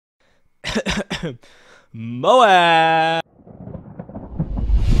MOAB!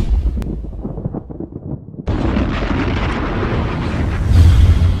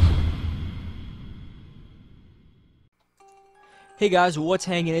 Hey guys, what's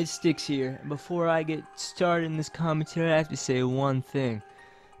hanging? It Sticks here. And before I get started in this commentary, I have to say one thing.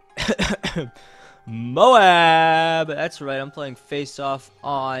 MOAB! That's right, I'm playing FACEOFF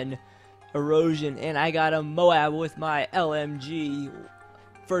on Erosion, and I got a MOAB with my LMG.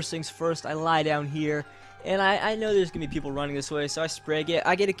 First things first, I lie down here, and I know there's gonna be people running this way, so I spray it.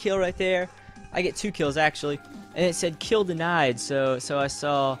 I get a kill right there. I get 2 kills actually, and it said kill denied. So I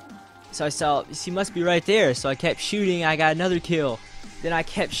saw, she must be right there. So I kept shooting. I got another kill. Then I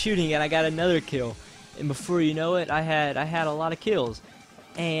kept shooting, and I got another kill. And before you know it, I had a lot of kills.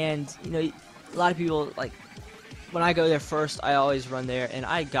 And you know, a lot of people, like, when I go there first, I always run there, and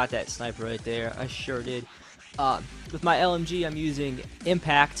I got that sniper right there. I sure did. With my LMG, I'm using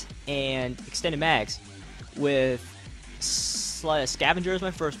impact and extended mags. With scavenger is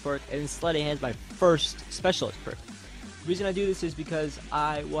my first perk, and sledding hand is my first specialist perk. The reason I do this is because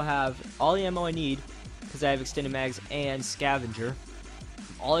I will have all the ammo I need, because I have extended mags and scavenger.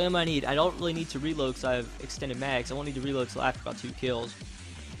 All the ammo I need. I don't really need to reload because I have extended mags. I won't need to reload until after about 2 kills.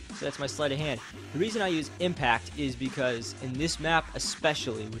 So that's my sleight of hand. The reason I use impact is because in this map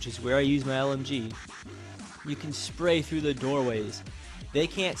especially, which is where I use my LMG, you can spray through the doorways. They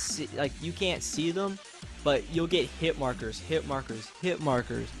can't see, like, you can't see them, but you'll get hit markers, hit markers, hit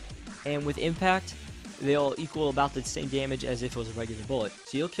markers. And with impact, they'll equal about the same damage as if it was a regular bullet.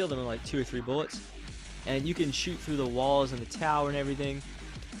 So you'll kill them in like 2 or 3 bullets, and you can shoot through the walls and the tower and everything,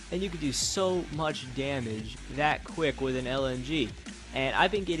 and you can do so much damage that quick with an LMG. And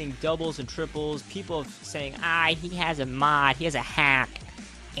I've been getting doubles and triples. People saying, he has a mod, he has a hack,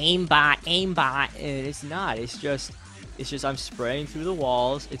 aimbot, and it's not. It's just I'm spraying through the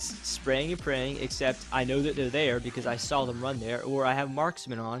walls. It's spraying and praying, except I know that they're there because I saw them run there, or I have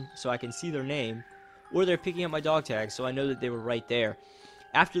marksman on so I can see their name, or they're picking up my dog tag so I know that they were right there.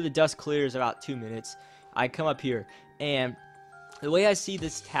 After the dust clears about 2 minutes, I come up here, and the way I see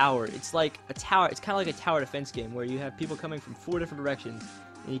this tower, it's like a tower. It's kind of like a tower defense game where you have people coming from 4 different directions,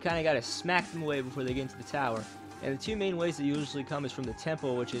 and you kind of got to smack them away before they get into the tower. And the 2 main ways that usually come is from the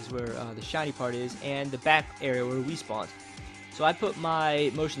temple, which is where the shiny part is, and the back area where we spawn. So I put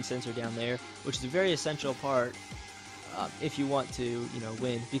my motion sensor down there, which is a very essential part if you want to,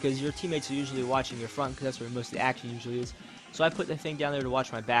 win, because your teammates are usually watching your front, because that's where most of the action usually is. So I put the thing down there to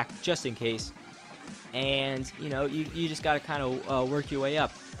watch my back, just in case. And you just got to kind of work your way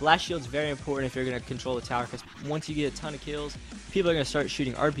up. Blast shield's very important if you're going to control the tower, because once you get a ton of kills, people are going to start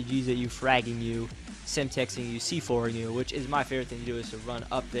shooting RPGs at you, fragging you, semtexing you, C4ing you, which is my favorite thing to do, is to run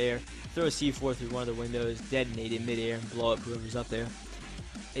up there, throw a C4 through one of the windows, detonate it midair, and blow up whoever's up there.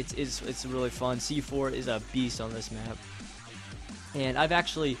 It's really fun. C4 is a beast on this map. And I've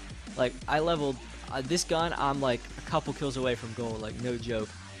actually, like, I leveled this gun. I'm like a couple kills away from gold, like, no joke.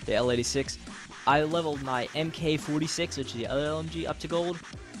 The L86. I leveled my MK46, which is the other LMG, up to gold,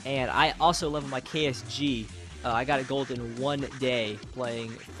 and I also leveled my KSG. I got it gold in 1 day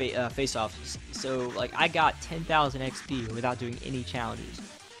playing FACEOFF. So, like, I got 10,000 XP without doing any challenges.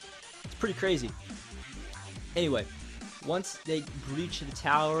 It's pretty crazy. Anyway, once they breach the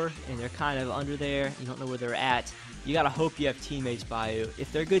tower and they're kind of under there, you don't know where they're at, you gotta hope you have teammates by you.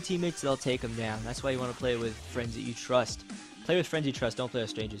 If they're good teammates, they'll take them down. That's why you want to play with friends that you trust. Play with friends you trust, don't play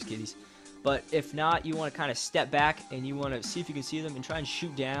with strangers, kiddies. But if not, you want to kind of step back and you want to see if you can see them and try and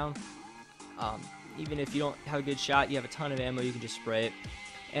shoot down. Even if you don't have a good shot, you have a ton of ammo, you can just spray it.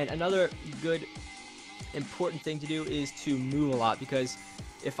 And another good, important thing to do is to move a lot, because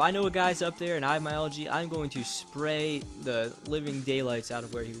if I know a guy's up there and I have my LG, I'm going to spray the living daylights out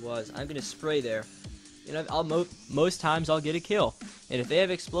of where he was. I'm going to spray there. Most times I'll get a kill. And if they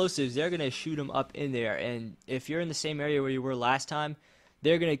have explosives, they're going to shoot them up in there. And if you're in the same area where you were last time,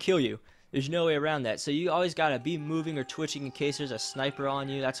 they're going to kill you. There's no way around that. So you always got to be moving or twitching in case there's a sniper on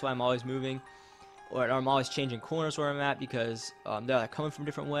you. That's why I'm always moving. Or I'm always changing corners where I'm at, because they're like coming from a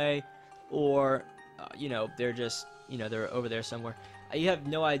different way. Or, they're just, they're over there somewhere. You have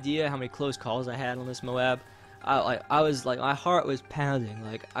no idea how many close calls I had on this MOAB. I was like, my heart was pounding.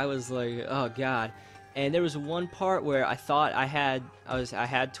 Like, I was like, oh God. And there was one part where I thought I had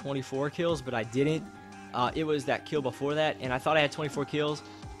 24 kills, but I didn't. It was that kill before that, and I thought I had 24 kills,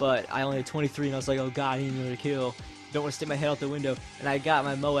 but I only had 23, and I was like, oh God, I need another kill. Don't want to stick my head out the window. And I got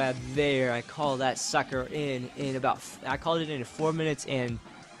my MOAB there. I called that sucker in I called it in 4 minutes and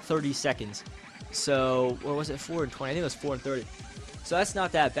 30 seconds. So, or was it 4 and 20? I think it was 4 and 30. So that's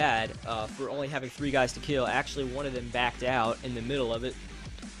not that bad for only having 3 guys to kill. Actually, one of them backed out in the middle of it.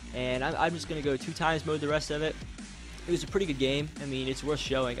 and I'm just gonna go 2 times mode the rest of it. It was a pretty good game. I mean, it's worth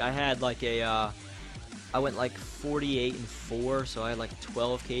showing. I had like a I went like 48-4, so I had like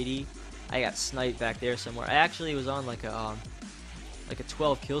 12 KD. I got sniped back there somewhere. I actually was on like a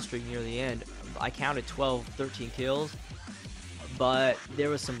 12 kill streak near the end. I counted 12, 13 kills, but there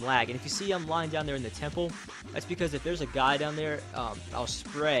was some lag. And if you see I'm lying down there in the temple, that's because if there's a guy down there, I'll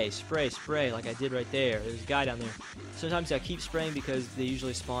spray like I did right there. There's a guy down there. Sometimes I keep spraying because they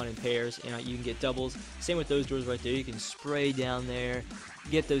usually spawn in pairs, and you can get doubles. Same with those doors right there. You can spray down there,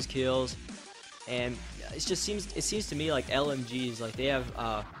 get those kills, and it seems to me like LMGs, like they have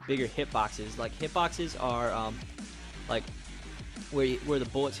bigger hitboxes. Like hitboxes are like where the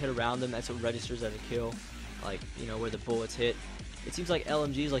bullets hit around them. That's what registers as a kill. Like, you know, where the bullets hit. It seems like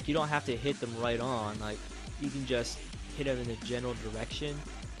LMGs, like you don't have to hit them right on. Like you can just hit them in the general direction.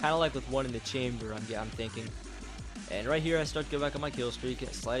 Kind of like with one in the chamber. I'm thinking. And right here, I start to go back on my kill streak,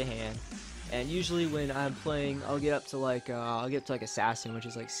 sleight of hand. And usually when I'm playing, I'll get up to like assassin, which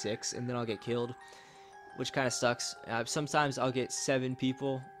is like 6, and then I'll get killed, which kind of sucks. Sometimes I'll get 7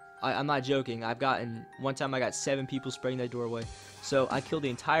 people. I'm not joking. One time I got 7 people spraying that doorway. So I killed the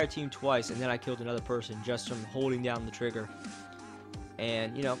entire team twice, and then I killed another person just from holding down the trigger.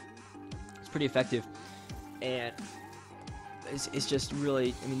 And you know, it's pretty effective. And it's just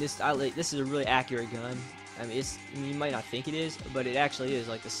really, I mean, this is a really accurate gun. I mean, you might not think it is, but it actually is.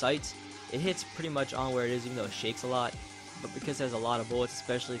 Like the sights, it hits pretty much on where it is, even though it shakes a lot. But because it has a lot of bullets,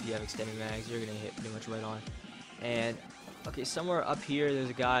 especially if you have extended mags, you're gonna hit pretty much right on. And okay, somewhere up here, there's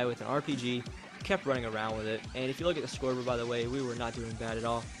a guy with an RPG. Kept running around with it. And if you look at the scoreboard, by the way, we were not doing bad at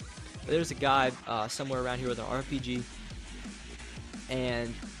all. But there's a guy somewhere around here with an RPG,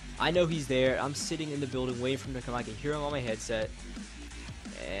 and I know he's there. I'm sitting in the building waiting for him to come. I can hear him on my headset.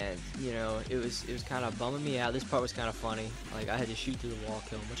 And you know, it was kind of bumming me out. This part was kind of funny. Like I had to shoot through the wall,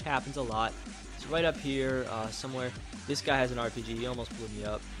 kill him, which happens a lot. It's right up here somewhere. This guy has an RPG. He almost blew me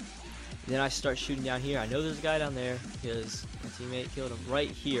up. And then I start shooting down here. I know there's a guy down there because my teammate killed him right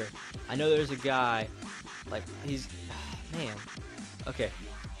here. I know there's a guy. Like he's, man. Okay,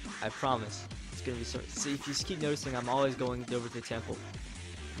 I promise it's gonna be so. See, if you just keep noticing, I'm always going over to the temple.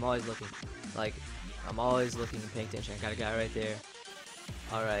 I'm always looking. Like I'm always looking and paying attention. I got a guy right there.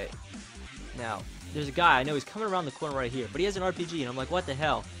 Alright, now, there's a guy, I know he's coming around the corner right here, but he has an RPG, and I'm like, what the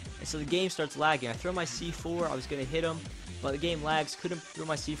hell? And so the game starts lagging. I throw my C4, I was going to hit him, but the game lags, couldn't throw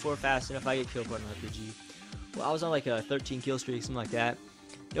my C4 fast enough, I get killed by an RPG. Well, I was on like a 13 kill streak, something like that.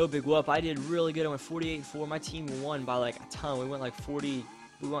 No big whoop, I did really good, I went 48-4, my team won by like a ton, we went like 47-7,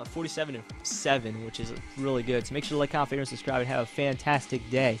 which is really good. So make sure to like, comment, favorite, and subscribe, and have a fantastic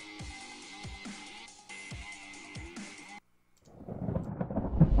day.